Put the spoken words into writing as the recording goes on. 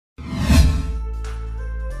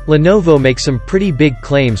Lenovo makes some pretty big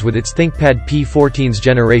claims with its ThinkPad P14s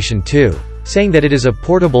Generation 2, saying that it is a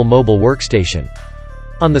portable mobile workstation.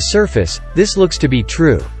 On the surface, this looks to be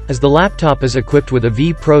true, as the laptop is equipped with a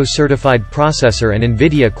V-Pro certified processor and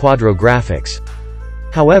NVIDIA Quadro graphics.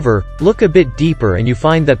 However, look a bit deeper and you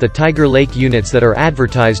find that the Tiger Lake units that are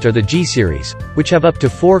advertised are the G series, which have up to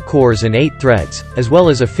 4 cores and 8 threads, as well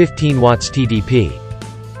as a 15 watts TDP.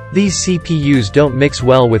 These CPUs don't mix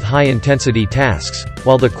well with high-intensity tasks,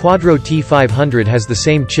 while the Quadro T500 has the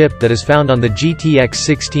same chip that is found on the GTX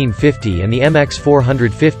 1650 and the MX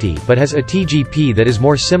 450 but has a TGP that is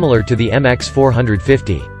more similar to the MX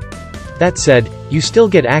 450. That said, you still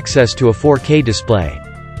get access to a 4K display.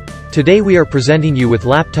 Today we are presenting you with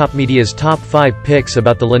Laptop Media's top 5 picks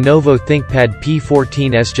about the Lenovo ThinkPad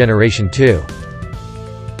P14s Generation 2.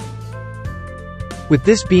 With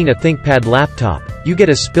this being a ThinkPad laptop, you get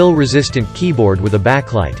a spill-resistant keyboard with a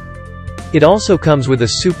backlight. It also comes with a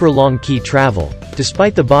super long key travel,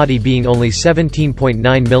 despite the body being only 17.9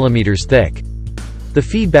 mm thick. The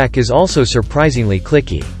feedback is also surprisingly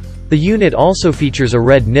clicky. The unit also features a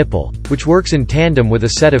red nipple, which works in tandem with a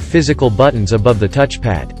set of physical buttons above the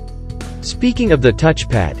touchpad. Speaking of the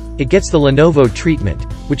touchpad, it gets the Lenovo treatment,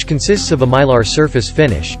 which consists of a mylar surface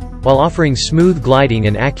finish, while offering smooth gliding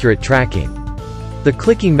and accurate tracking. The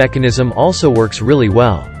clicking mechanism also works really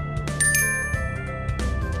well.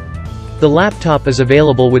 The laptop is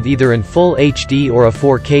available with either an Full HD or a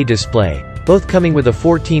 4K display, both coming with a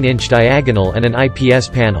 14-inch diagonal and an IPS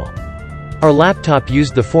panel. Our laptop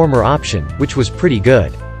used the former option, which was pretty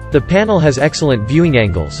good. The panel has excellent viewing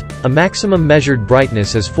angles, a maximum measured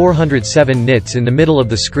brightness is 407 nits in the middle of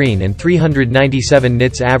the screen and 397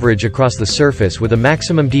 nits average across the surface with a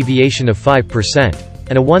maximum deviation of 5%,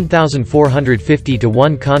 and a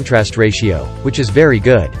 1450:1 contrast ratio, which is very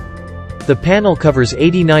good. The panel covers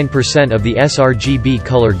 89% of the sRGB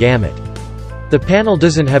color gamut. The panel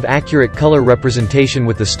doesn't have accurate color representation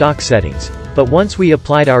with the stock settings, but once we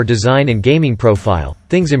applied our design and gaming profile,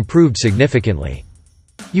 things improved significantly.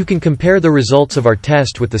 You can compare the results of our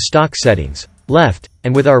test with the stock settings, left,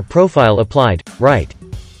 and with our profile applied, right.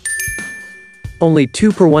 Only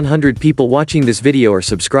 2 per 100 people watching this video are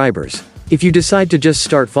subscribers. If you decide to just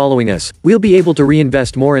start following us, we'll be able to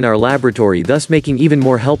reinvest more in our laboratory, thus making even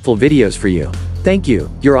more helpful videos for you. Thank you,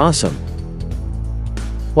 you're awesome.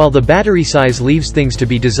 While the battery size leaves things to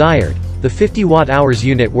be desired, the 50 watt-hours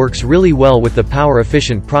unit works really well with the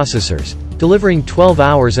power-efficient processors, delivering 12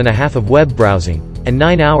 hours and a half of web browsing, and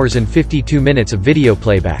 9 hours and 52 minutes of video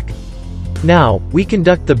playback. Now, we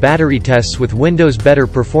conduct the battery tests with Windows Better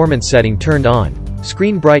Performance setting turned on,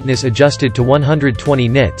 screen brightness adjusted to 120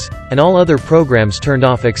 nits, and all other programs turned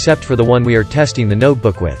off except for the one we are testing the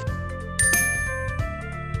notebook with.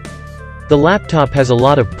 The laptop has a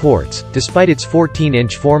lot of ports, despite its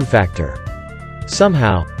 14-inch form factor.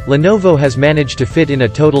 Somehow, Lenovo has managed to fit in a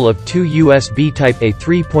total of 2 USB Type-A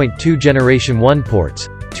 3.2 Generation 1 ports,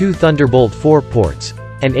 2 Thunderbolt 4 ports,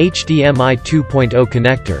 an HDMI 2.0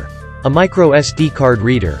 connector, a micro SD card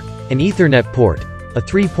reader, an Ethernet port, a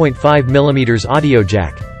 3.5mm audio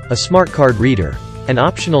jack, a smart card reader, an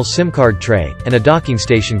optional SIM card tray, and a docking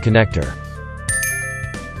station connector.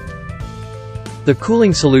 The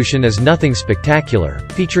cooling solution is nothing spectacular,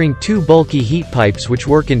 featuring 2 bulky heat pipes which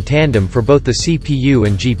work in tandem for both the CPU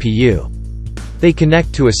and GPU. They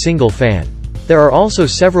connect to a single fan. There are also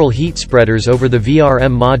several heat spreaders over the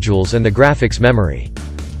VRM modules and the graphics memory.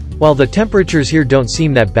 While the temperatures here don't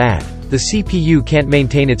seem that bad, the CPU can't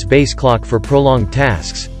maintain its base clock for prolonged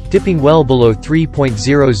tasks, dipping well below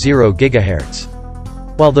 3.00 GHz.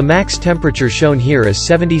 While the max temperature shown here is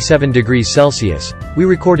 77 degrees Celsius, we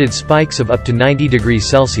recorded spikes of up to 90 degrees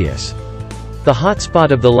Celsius. The hot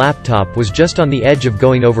spot of the laptop was just on the edge of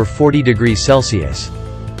going over 40 degrees Celsius.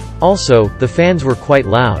 Also, the fans were quite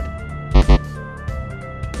loud,